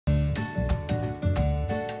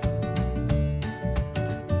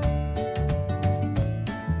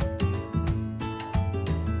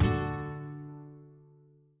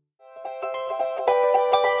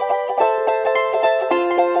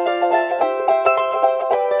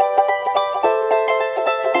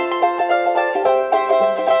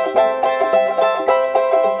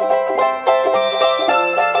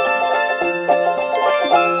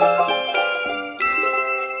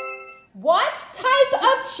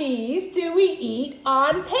cheese do we eat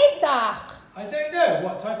on Pesach? I don't know.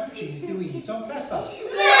 What type of cheese do we eat on Pesach?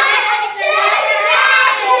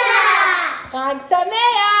 Chag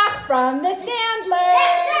Sameach from the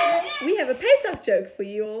Sandler. We have a Pesach joke for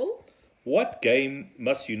you all. What game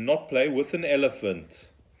must you not play with an elephant?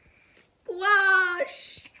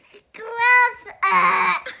 Squash!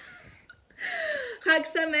 Chag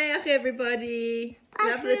Sameach, everybody.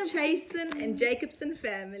 Love the Chasen and Jacobson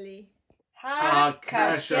family. Chag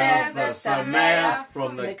Kasher v'Sameach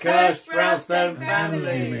from the Kirsch Brownstone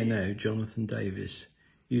family. You may know Jonathan Davis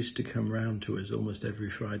used to come round to us almost every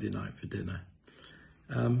Friday night for dinner.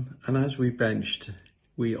 And as we benched,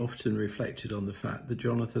 we often reflected on the fact that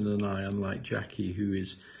Jonathan and I, unlike Jackie, who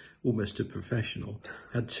is almost a professional,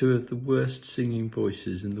 had two of the worst singing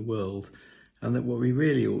voices in the world, and that what we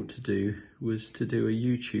really ought to do was to do a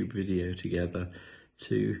YouTube video together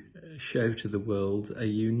to show to the world a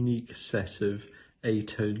unique set of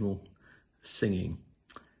atonal singing.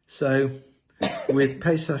 So, with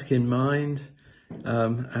Pesach in mind,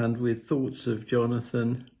 and with thoughts of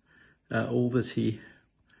Jonathan, all that he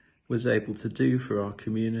was able to do for our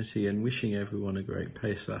community, and wishing everyone a great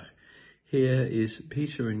Pesach, here is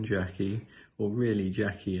Peter and Jackie, or really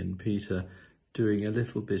Jackie and Peter, doing a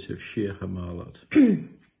little bit of Shir HaMalot.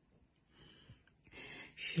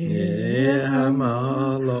 Shir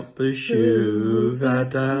HaMalot b'shuv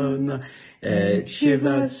Adonai et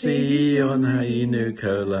shivat Zion hayinu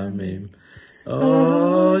kol amim.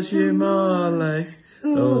 O Shimalech,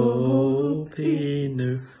 O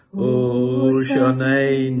Pinu, O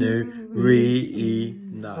Shonenu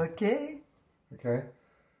Ri'ina. Okay.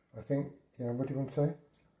 I think, yeah, what do you want to say?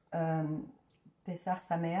 Pesach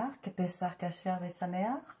Sameach, Pesach Kasher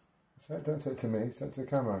v'Sameach. Don't say it to me, say it to the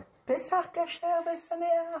camera. Pesach Kasher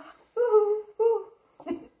v'Sameach.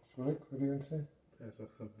 What do you want to say?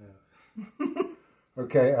 Pesach Sameach.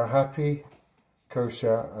 Okay, a happy,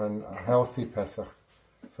 kosher and a healthy Pesach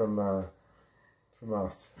from us.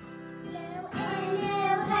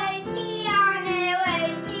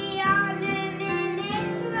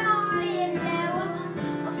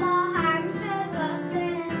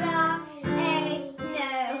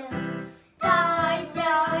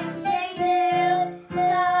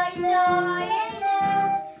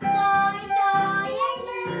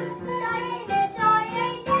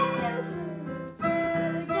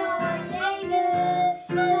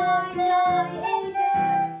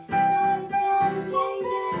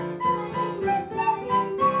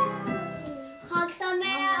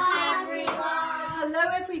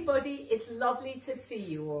 Everybody, it's lovely to see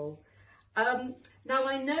you all. Now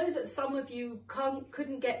I know that some of you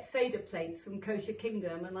couldn't get Seder plates from Kosher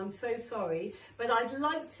Kingdom, and I'm so sorry, but I'd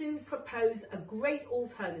like to propose a great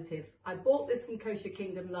alternative. I bought this from Kosher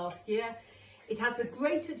Kingdom last year. It has a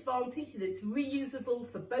great advantage that it's reusable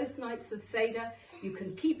for both nights of Seder. You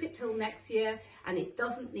can keep it till next year, and it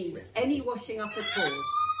doesn't need any washing up at all.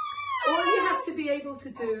 All you have to be able to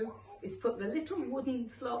do is put the little wooden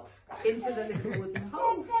slots into the little wooden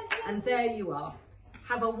holes, and there you are.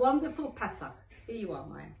 Have a wonderful Pesach. Here you are,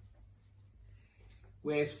 Maya.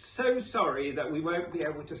 We're so sorry that we won't be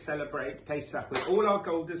able to celebrate Pesach with all our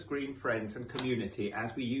Golders Green friends and community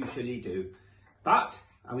as we usually do. But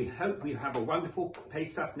we hope we have a wonderful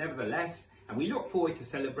Pesach nevertheless, and we look forward to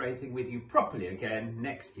celebrating with you properly again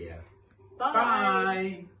next year. Bye!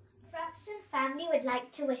 Bye. Friends and family would like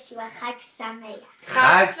to wish you a Chag Sameach.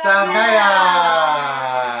 Chag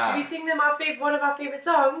Sameach! Should we sing them one of our favourite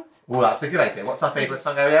songs? Well, that's a good idea. What's our favourite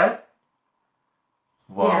song, Ariel?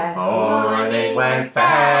 One morning when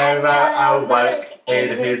Pharaoh awoke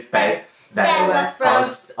in his bed, there were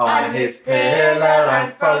frogs on his pillow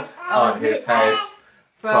and frogs on his head,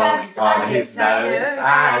 frogs on his nose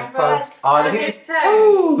and frogs on his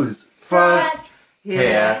toes. Frogs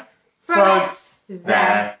here, frogs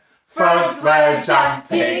there. Frogs were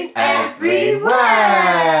jumping everywhere.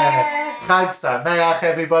 Chag Sameach,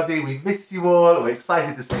 everybody. We miss you all. We're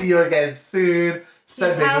excited to see you again soon.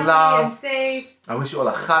 Sending love. I wish you all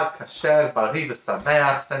a Chag Kasher, Bari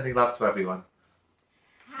v'Sameach. Sending love to everyone.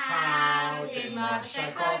 How did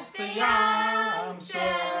Moshe cross the Yam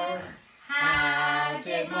Suf? How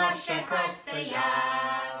did Moshe cross the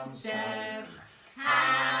Yam Suf?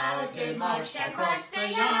 How did Moshe cross the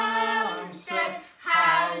Yam Suf?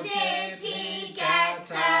 How did he get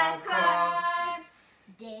across?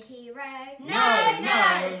 Did he row? No,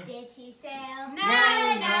 no. Did he sail? No,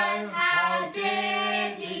 no. How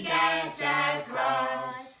did he get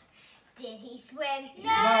across? Did he swim?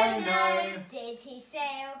 No, no. Did he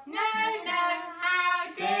sail? No, no.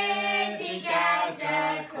 How did he get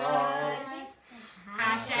across?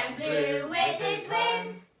 Hashem blew with his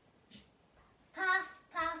wind. Puff,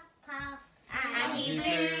 puff. navy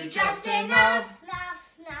blue just enough.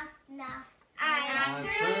 And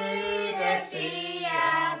through the sea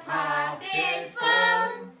a path did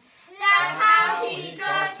form. That's how he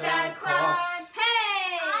got across.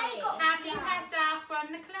 Hey! Happy Pesach from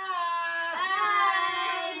the club.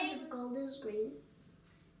 Gold is green.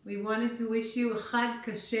 We wanted to wish you a Chag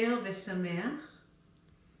Kasher v'Sameach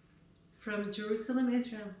from Jerusalem,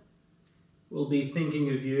 Israel. We'll be thinking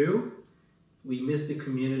of you. We missed the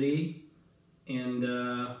community, and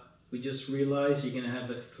we just realized you're going to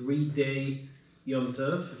have a 3-day Yom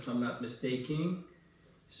Tov, if I'm not mistaken.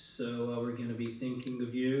 So we're going to be thinking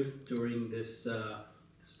of you during this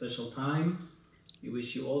special time. We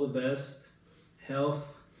wish you all the best,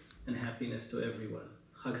 health, and happiness to everyone.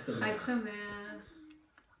 Chag Sameach. Chag Sameach.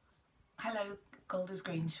 Hello, Golders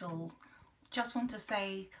Green Shul. Just want to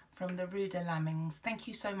say from the Ruder Lammings, thank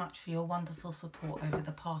you so much for your wonderful support over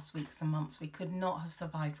the past weeks and months. We could not have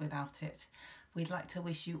survived without it. We'd like to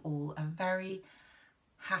wish you all a very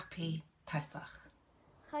happy Pesach.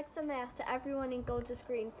 Chag Sameach to everyone in Golders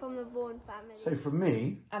Green from the Vaughan family. So from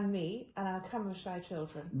me and our camera shy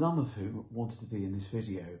children, none of whom wanted to be in this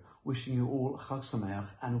video, wishing you all Chag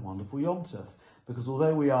Sameach and a wonderful Yom Tov, because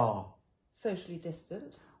although we are socially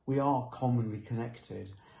distant, we are commonly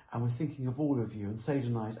connected, and we're thinking of all of you on Seder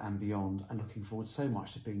night and beyond, and looking forward so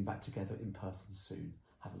much to being back together in person soon.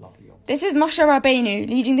 Have a lovely Yom Tov. This is Moshe Rabbeinu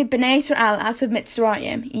leading the Bnei Israel out of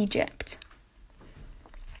Mitzrayim, Egypt.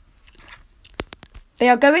 They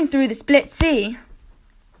are going through the split sea.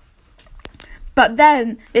 But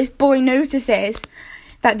then this boy notices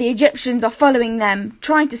that the Egyptians are following them,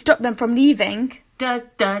 trying to stop them from leaving. Da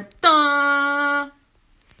da da!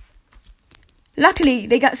 Luckily,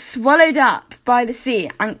 they get swallowed up by the sea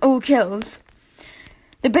and all killed.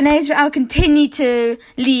 The Bnei Israel continue to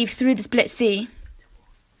leave through the split sea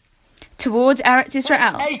towards Eretz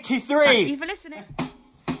Israel. 83! Thank you for listening.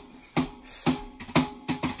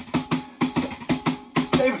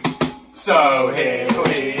 So here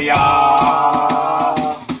we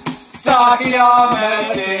are, stuck on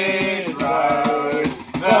the ditch road.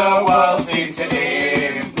 The world seemed to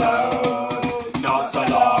implode. Not so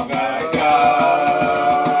long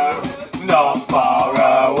ago, not far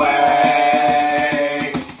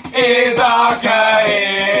away, is our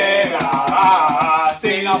Kahina,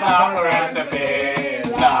 seen on our at the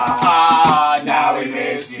villa. Now we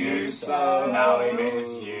miss you so, now we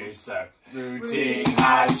miss you so. Routine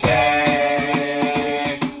has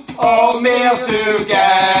changed. All meals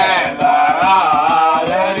together,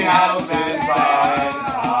 learning how to spend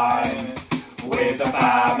time with the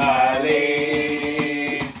family.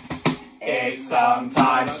 It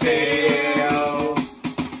sometimes feels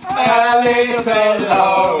a little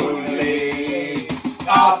lonely.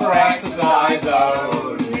 After exercise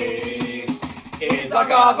only is our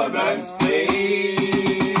government's plea.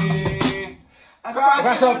 A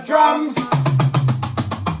crash of drums.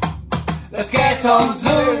 Let's get on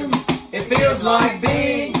Zoom. It feels like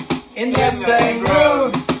being in the same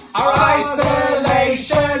room. Our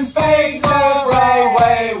isolation fades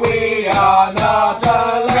away. We are not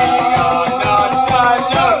alone. We are not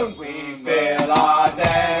alone. We fill our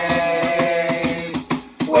days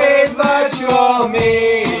with virtual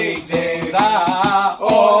meetings,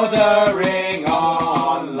 ordering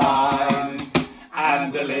online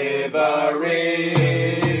and deliveries.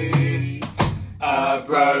 A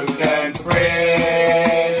broken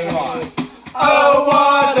fridge. Oh,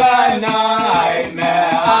 what a nightmare.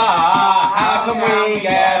 How can we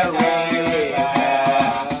get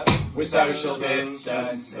repair with social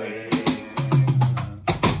distancing?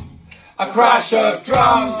 A crash of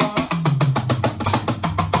drums.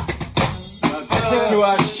 Enter to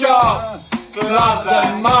a shop. Gloves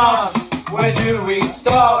and masks. Where do we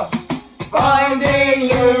stop? Finding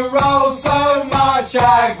loopholes, so much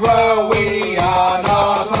aggro. We are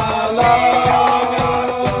not alone.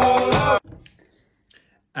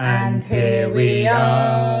 And here we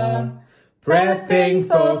are, prepping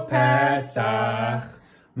for Pesach.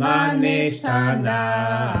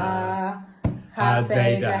 Manishtana,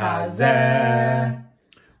 Hazeh Hazeh.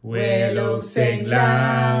 We'll all sing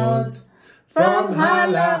loud from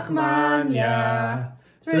Halachmanya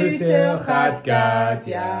through till Chad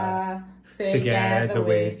Gadya, together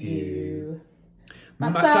with you.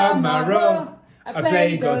 Matzah Maror, a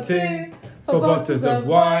plague or two, for bottles of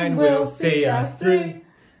wine will see us through.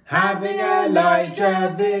 Having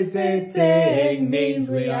Elijah visiting means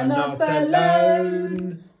we are not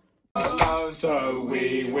alone. So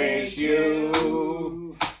we wish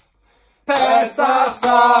you Pesach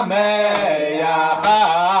Sameach,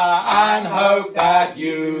 and hope that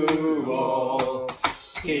you all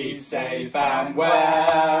keep safe and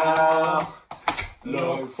well.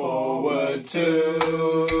 look forward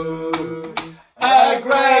to a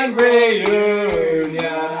grand reunion,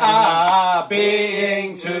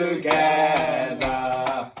 being together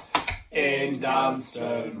in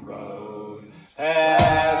Dunstan Road.